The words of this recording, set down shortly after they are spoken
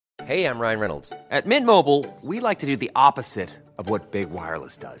Hey, I'm Ryan Reynolds. At Mint Mobile, we like to do the opposite of what Big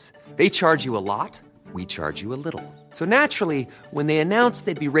Wireless does. They charge you a lot, we charge you a little. So naturally, when they announced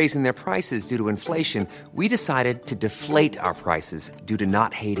they'd be raising their prices due to inflation, we decided to deflate our prices due to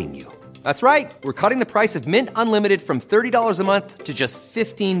not hating you. That's right. We're cutting the price of Mint Unlimited from $30 a month to just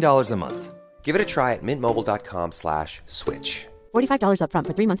 $15 a month. Give it a try at mintmobile.com/switch. $45 up front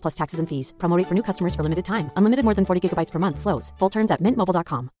for 3 months plus taxes and fees. Promo rate for new customers for limited time. Unlimited more than 40 gigabytes per month. Slows full terms at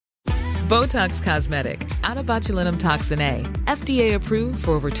mintmobile.com. Botox Cosmetic, out of botulinum toxin A, FDA approved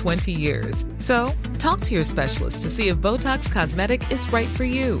for over 20 years. So, talk to your specialist to see if Botox Cosmetic is right for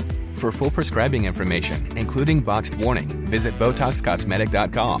you. For full prescribing information, including boxed warning, visit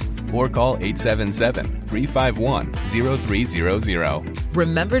BotoxCosmetic.com or call 877-351-0300.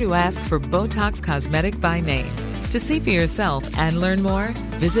 Remember to ask for Botox Cosmetic by name. To see for yourself and learn more,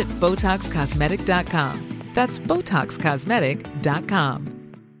 visit BotoxCosmetic.com. That's BotoxCosmetic.com.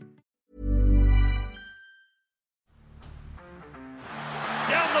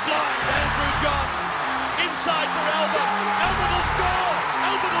 Down the blind, Andrew John. Inside for Albert. Albert will score.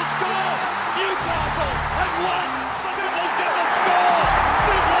 Albert will score. Newcastle have won. Fiddler's going to score.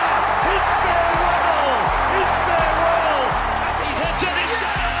 Fiddler, it's farewell. It's farewell. And he hits it. He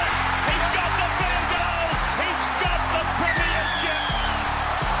does. He's got the field goal. He's got the premiership.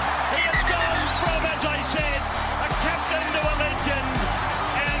 He has gone from, as I said, a captain to a legend,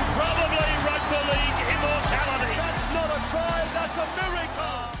 and probably rugby league immortality. That's not a try. That's a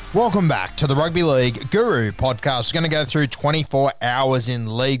miracle. Welcome back to the Rugby League Guru podcast. We're going to go through 24 hours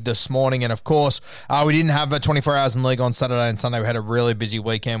in league this morning. And of course, we didn't have 24 hours in league on Saturday and Sunday. We had a really busy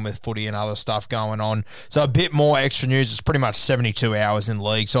weekend with footy and other stuff going on. So a bit more extra news. It's pretty much 72 hours in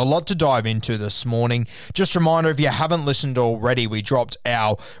league. So a lot to dive into this morning. Just a reminder, if you haven't listened already, we dropped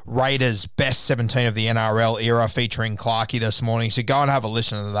our Raiders best 17 of the NRL era featuring Clarkey this morning. So go and have a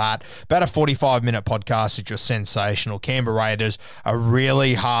listen to that. About a 45-minute podcast, which was sensational. Canberra Raiders, a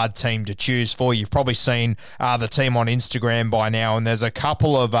really hard team to choose for. You've probably seen the team on Instagram by now, and there's a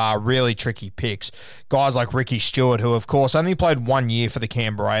couple of really tricky picks. Guys like Ricky Stewart, who of course only played 1 year for the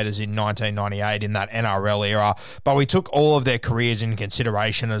Canberra Raiders in 1998 in that NRL era, but we took all of their careers in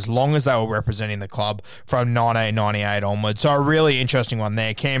consideration as long as they were representing the club from 1998 onwards. So a really interesting one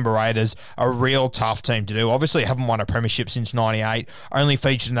there. Canberra Raiders, a real tough team to do. Obviously haven't won a premiership since 98, only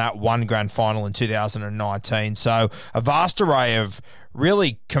featured in that one grand final in 2019. So a vast array of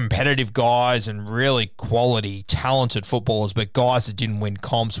really competitive guys and really quality, talented footballers, but guys that didn't win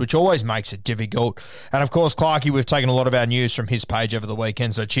comps, which always makes it difficult. And of course, Clarkey, we've taken a lot of our news from his page over the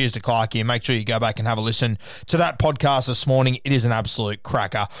weekend, so cheers to Clarkey, and make sure you go back and have a listen to that podcast this morning. It is an absolute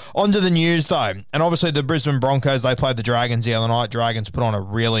cracker. On to the news, though, and obviously the Brisbane Broncos, they played the Dragons the other night. Dragons put on a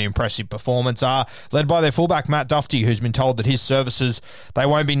really impressive performance, led by their fullback, Matt Duffy, who's been told that his services, they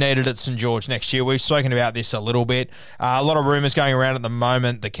won't be needed at St George next year. We've spoken about this a little bit. A lot of rumours going around at the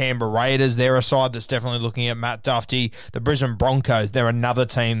moment. The Canberra Raiders, they're a side that's definitely looking at Matt Duffy. The Brisbane Broncos, they're another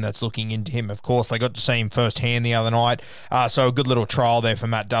team that's looking into him. Of course, they got to see him firsthand the other night. So a good little trial there for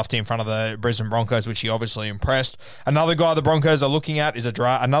Matt Duffy in front of the Brisbane Broncos, which he obviously impressed. Another guy the Broncos are looking at is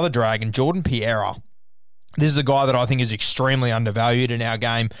another Dragon, Jordan Pereira. This is a guy that I think is extremely undervalued in our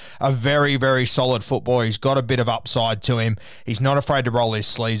game. A very, very solid footballer. He's got a bit of upside to him. He's not afraid to roll his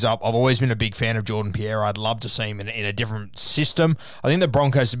sleeves up. I've always been a big fan of Jordan Pereira. I'd love to see him in a different system. I think the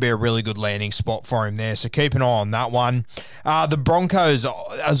Broncos would be a really good landing spot for him there, so keep an eye on that one. The Broncos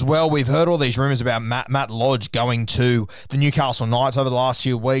as well, we've heard all these rumours about Matt Lodge going to the Newcastle Knights over the last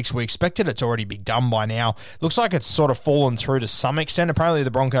few weeks. We expected it to already be done by now. Looks like it's sort of fallen through to some extent. Apparently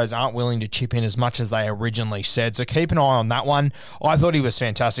the Broncos aren't willing to chip in as much as they originally said, so keep an eye on that one. I thought he was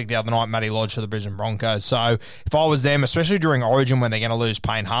fantastic the other night, Matty Lodge for the Brisbane Broncos, so if I was them, especially during Origin when they're going to lose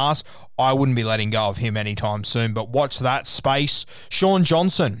Payne Haas, I wouldn't be letting go of him anytime soon. But watch that space. Sean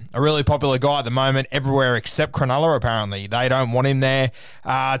Johnson, a really popular guy at the moment everywhere except Cronulla, apparently. They don't want him there.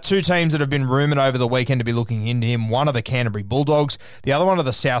 Two teams that have been rumoured over the weekend to be looking into him. One of the Canterbury Bulldogs, the other one of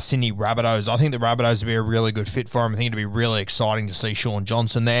the South Sydney Rabbitohs. I think the Rabbitohs would be a really good fit for him. I think it would be really exciting to see Sean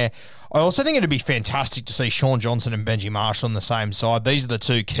Johnson there. I also think it would be fantastic to see Sean Johnson and Benji Marshall on the same side. These are the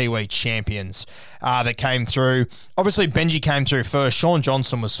two Kiwi champions that came through. Obviously, Benji came through first. Sean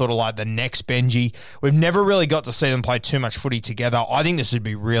Johnson was sort of like the next Benji. We've never really got to see them play too much footy together. I think this would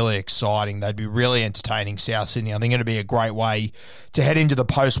be really exciting. They'd be really entertaining, South Sydney. I think it would be a great way to head into the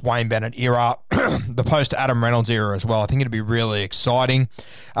post-Wayne Bennett era, the post-Adam Reynolds era as well. I think it would be really exciting.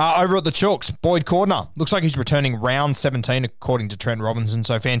 Over at the Chooks, Boyd Cordner. Looks like he's returning round 17, according to Trent Robinson,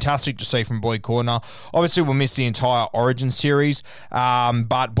 so fantastic to see from Boyd Cordner. Obviously, we'll miss the entire Origin series,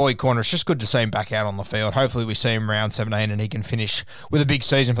 but Boyd Cordner, it's just good to see him back out on the field. Hopefully, we see him round 17 and he can finish with a big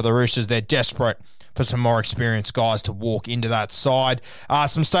season for the Roosters. They're desperate for some more experienced guys to walk into that side.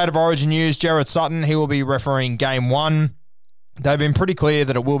 Some State of Origin news. Jared Sutton, he will be refereeing Game 1. They've been pretty clear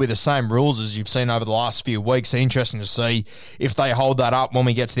that it will be the same rules as you've seen over the last few weeks. So interesting to see if they hold that up when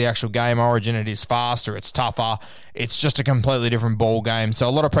we get to the actual game. Origin, it is faster, it's tougher, it's just a completely different ball game. So a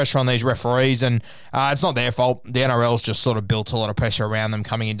lot of pressure on these referees, and it's not their fault. The NRL's just sort of built a lot of pressure around them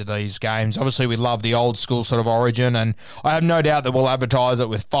coming into these games. Obviously, we love the old school sort of Origin, and I have no doubt that we'll advertise it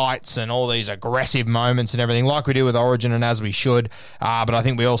with fights and all these aggressive moments and everything like we do with Origin, and as we should. But I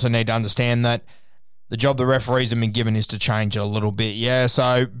think we also need to understand that the job the referees have been given is to change it a little bit. Yeah,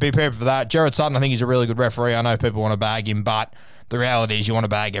 so be prepared for that. Jared Sutton, I think he's a really good referee. I know people want to bag him, but the reality is you want to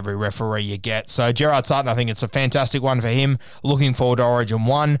bag every referee you get. So Gerard Sutton, I think it's a fantastic one for him. Looking forward to Origin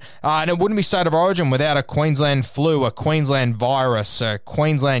 1. And it wouldn't be State of Origin without a Queensland flu, a Queensland virus, a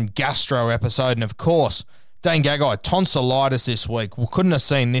Queensland gastro episode, and of course, Dane Gagai, tonsillitis this week. We couldn't have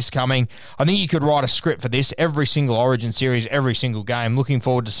seen this coming. I think you could write a script for this every single Origin series, every single game. Looking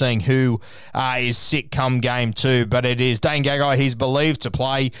forward to seeing who is sick come Game 2. But it is Dane Gagai. He's believed to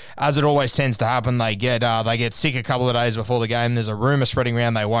play. As it always tends to happen, they get sick a couple of days before the game. There's a rumour spreading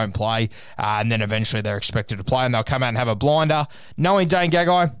around they won't play. And then eventually they're expected to play and they'll come out and have a blinder. Knowing Dane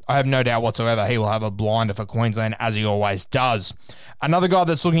Gagai, I have no doubt whatsoever he will have a blinder for Queensland, as he always does. Another guy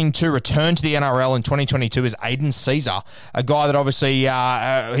that's looking to return to the NRL in 2022 is Aidan Caesar, a guy that obviously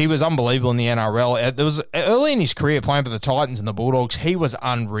he was unbelievable in the NRL. There was early in his career playing for the Titans and the Bulldogs. He was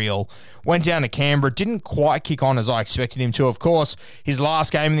unreal. Went down to Canberra, didn't quite kick on as I expected him to. Of course, his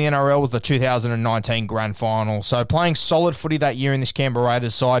last game in the NRL was the 2019 Grand Final. So playing solid footy that year in this Canberra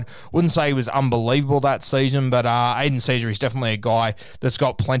Raiders side. Wouldn't say he was unbelievable that season, but Aidan Caesar is definitely a guy that's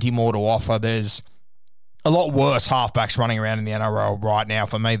got plenty more to offer. There's a lot worse halfbacks running around in the NRL right now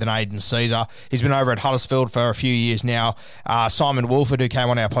for me than Aidan Caesar. He's been over at Huddersfield for a few years now. Simon Wolford, who came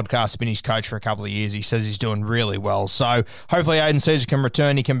on our podcast, has been his coach for a couple of years. He says he's doing really well. So hopefully Aidan Caesar can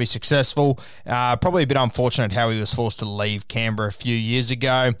return. He can be successful. Probably a bit unfortunate how he was forced to leave Canberra a few years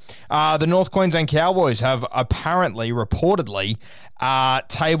ago. The North Queensland Cowboys have reportedly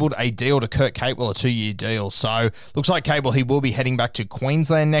tabled a deal to Kurt Capewell, a 2-year deal. So looks like Capewell, he will be heading back to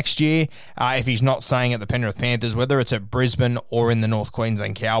Queensland next year if he's not staying at the Penrith Panthers, whether it's at Brisbane or in the North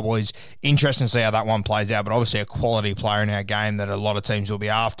Queensland Cowboys. Interesting to see how that one plays out, but obviously a quality player in our game that a lot of teams will be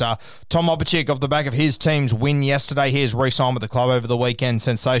after. Tom Opachik, off the back of his team's win yesterday, he has re-signed with the club over the weekend.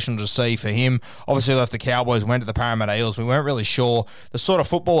 Sensational to see for him. Obviously left the Cowboys, went to the Parramatta Eels. We weren't really sure the sort of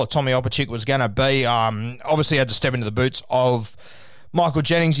footballer Tommy Opachik was going to be. Obviously had to step into the boots of Michael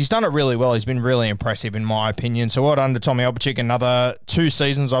Jennings. He's done it really well. He's been really impressive in my opinion. So well done to Tommy Opachik. Another 2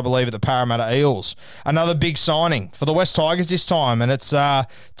 seasons, I believe, at the Parramatta Eels. Another big signing for the West Tigers this time, and it's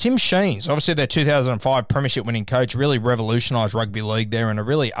Tim Sheens. Obviously their 2005 premiership winning coach, really revolutionised rugby league there in a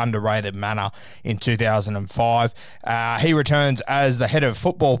really underrated manner in 2005. He returns as the head of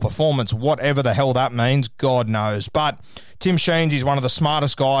football performance, whatever the hell that means, God knows. But Tim Sheens is one of the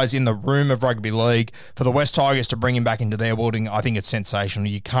smartest guys in the room of rugby league. For the West Tigers to bring him back into their building, I think it's sensational.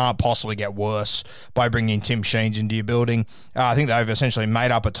 You can't possibly get worse by bringing Tim Sheens into your building. I think they've essentially made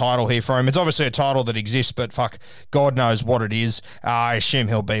up a title here for him. It's obviously a title that exists, but fuck, God knows what it is. I assume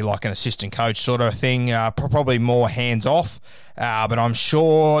he'll be like an assistant coach sort of thing, probably more hands-off. But I'm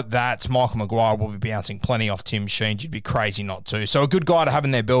sure that Michael Maguire will be bouncing plenty off Tim Sheens. You'd be crazy not to. So a good guy to have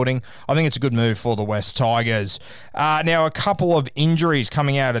in their building. I think it's a good move for the West Tigers. Now, a couple of injuries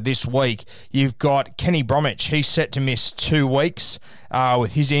coming out of this week. You've got Kenny Bromwich. He's set to miss 2 weeks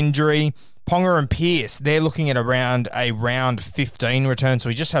with his injury. Ponga and Pearce, they're looking at around a round 15 return. So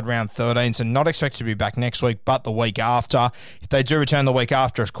we just had round 13, so not expected to be back next week, but the week after. If they do return the week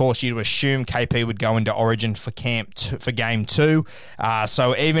after, of course, you'd assume KP would go into Origin for Game 2.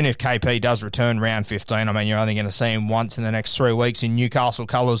 So even if KP does return round 15, I mean, you're only going to see him once in the next 3 weeks in Newcastle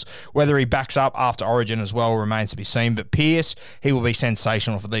colours. Whether he backs up after Origin as well remains to be seen. But Pearce, he will be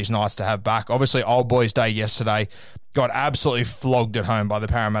sensational for these Knights to have back. Obviously, Old Boys Day yesterday, got absolutely flogged at home by the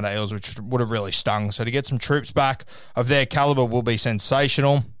Parramatta Eels, which would have really stung. So to get some troops back of their calibre will be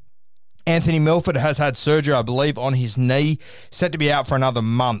sensational. Anthony Milford has had surgery, I believe, on his knee, set to be out for another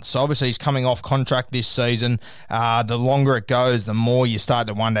month. So obviously he's coming off contract this season. The longer it goes, the more you start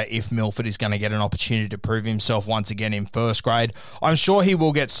to wonder if Milford is going to get an opportunity to prove himself once again in first grade. I'm sure he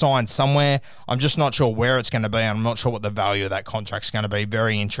will get signed somewhere. I'm just not sure where it's going to be. I'm not sure what the value of that contract's going to be.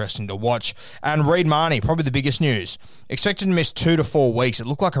 Very interesting to watch. And Reed Mahoney, probably the biggest news. Expected to miss 2 to 4 weeks. It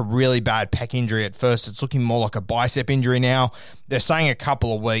looked like a really bad pec injury at first. It's looking more like a bicep injury now. They're saying a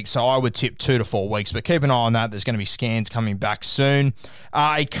couple of weeks, so I would tip 2 to 4 weeks, but keep an eye on that. There's going to be scans coming back soon.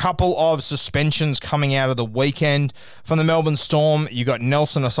 A couple of suspensions coming out of the weekend. From the Melbourne Storm, you got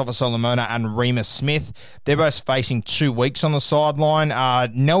Nelson Asafa-Solomona and Remus Smith. They're both facing 2 weeks on the sideline.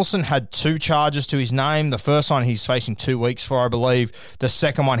 Nelson had 2 charges to his name. The first one he's facing 2 weeks for, I believe. The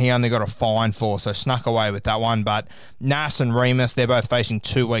second one he only got a fine for, so snuck away with that one. But Nas and Remus, they're both facing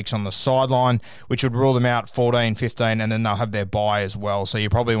 2 weeks on the sideline, which would rule them out 14, 15, and then they'll have their bye as well. So you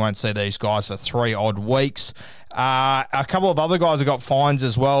probably won't see these guys for 3 odd weeks. A couple of other guys have got fines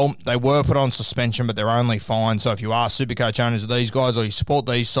as well. They were put on suspension, but they're only fines. So if you are Supercoach owners of these guys or you support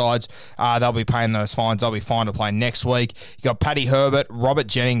these sides, they'll be paying those fines. They'll be fined to play next week. You got Paddy Herbert, Robert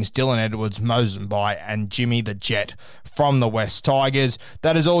Jennings, Dylan Edwards, Moses Mbai, and Jimmy the Jet from the West Tigers.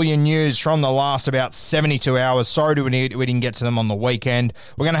 That is all your news from the last about 72 hours. Sorry we didn't get to them on the weekend.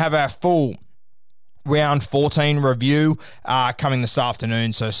 We're going to have our full Round 14 review coming this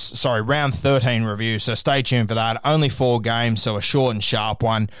afternoon. Round 13 review. So stay tuned for that. Only 4 games, so a short and sharp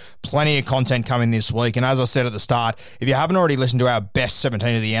one. Plenty of content coming this week. And as I said at the start, if you haven't already listened to our best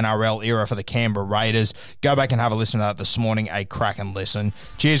 17 of the NRL era for the Canberra Raiders, go back and have a listen to that this morning. A crack and listen.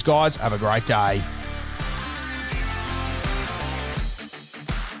 Cheers, guys. Have a great day.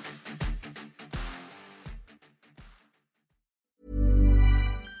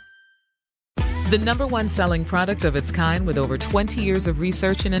 The #1 selling product of its kind with over 20 years of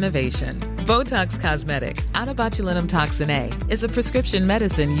research and innovation. Botox Cosmetic, out of botulinum toxin A, is a prescription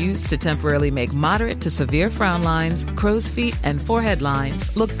medicine used to temporarily make moderate to severe frown lines, crow's feet, and forehead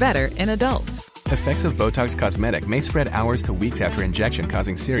lines look better in adults. Effects of Botox Cosmetic may spread hours to weeks after injection,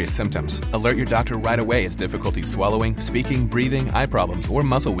 causing serious symptoms. Alert your doctor right away as difficulty swallowing, speaking, breathing, eye problems, or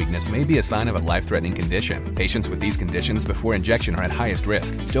muscle weakness may be a sign of a life-threatening condition. Patients with these conditions before injection are at highest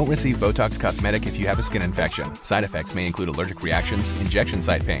risk. Don't receive Botox Cosmetic if you have a skin infection. Side effects may include allergic reactions, injection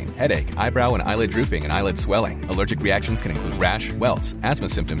site pain, headache, eyebrow and eyelid drooping, and eyelid swelling. Allergic reactions can include rash, welts, asthma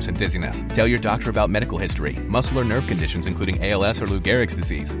symptoms, and dizziness. Tell your doctor about medical history, muscle or nerve conditions including ALS or Lou Gehrig's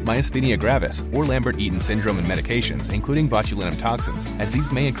disease, myasthenia gravis, or Lambert-Eaton syndrome and medications, including botulinum toxins, as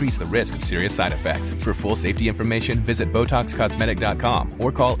these may increase the risk of serious side effects. For full safety information, visit BotoxCosmetic.com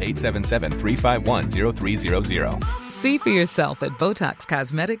or call 877-351-0300. See for yourself at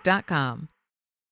BotoxCosmetic.com.